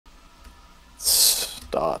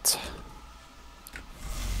Start.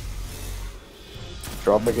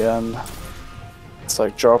 Drop again. It's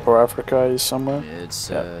like drop or Africa is somewhere.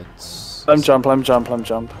 Yeah, it's Let him jump, let him jump, let him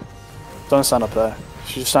jump. Don't stand up there.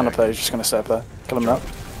 If you stand up there, you're just gonna stay up there. Kill him now.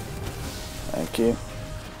 Thank you.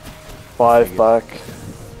 5 back.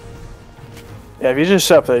 Yeah, if you just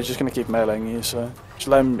sit up there, he's just gonna keep meleeing you, so just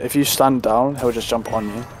let him, if you stand down, he'll just jump on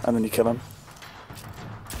you, and then you kill him.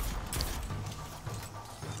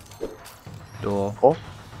 Door. 4.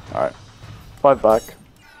 Alright. 5 back.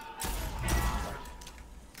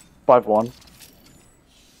 5-1.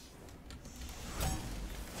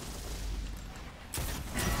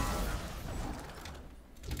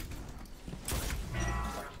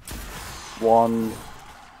 One,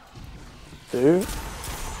 2.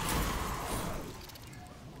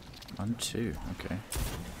 1, 2. Okay.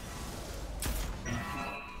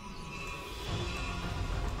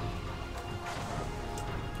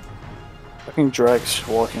 Fucking Drake's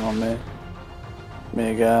walking on me.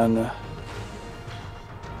 Me again.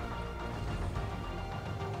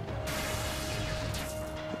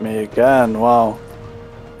 Me again, wow.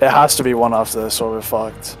 It has to be one after this or we're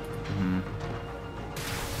fucked. Mm-hmm.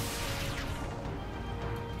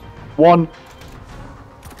 1.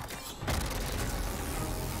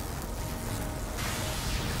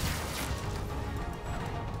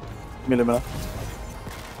 Give me a minute.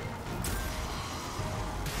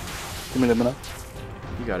 Give me a minute.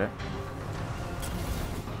 You got it.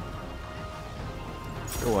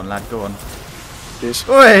 Go on, lad, go on. Jeez.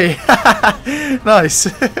 Oi! Nice!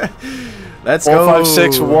 Let's 4, go! 5,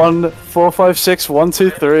 6, 1, 4, 5, 6, 1, 2,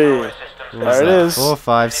 3. There it is. 4,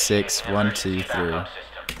 5, 6, 1, 2, 3.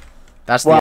 That's Wow. the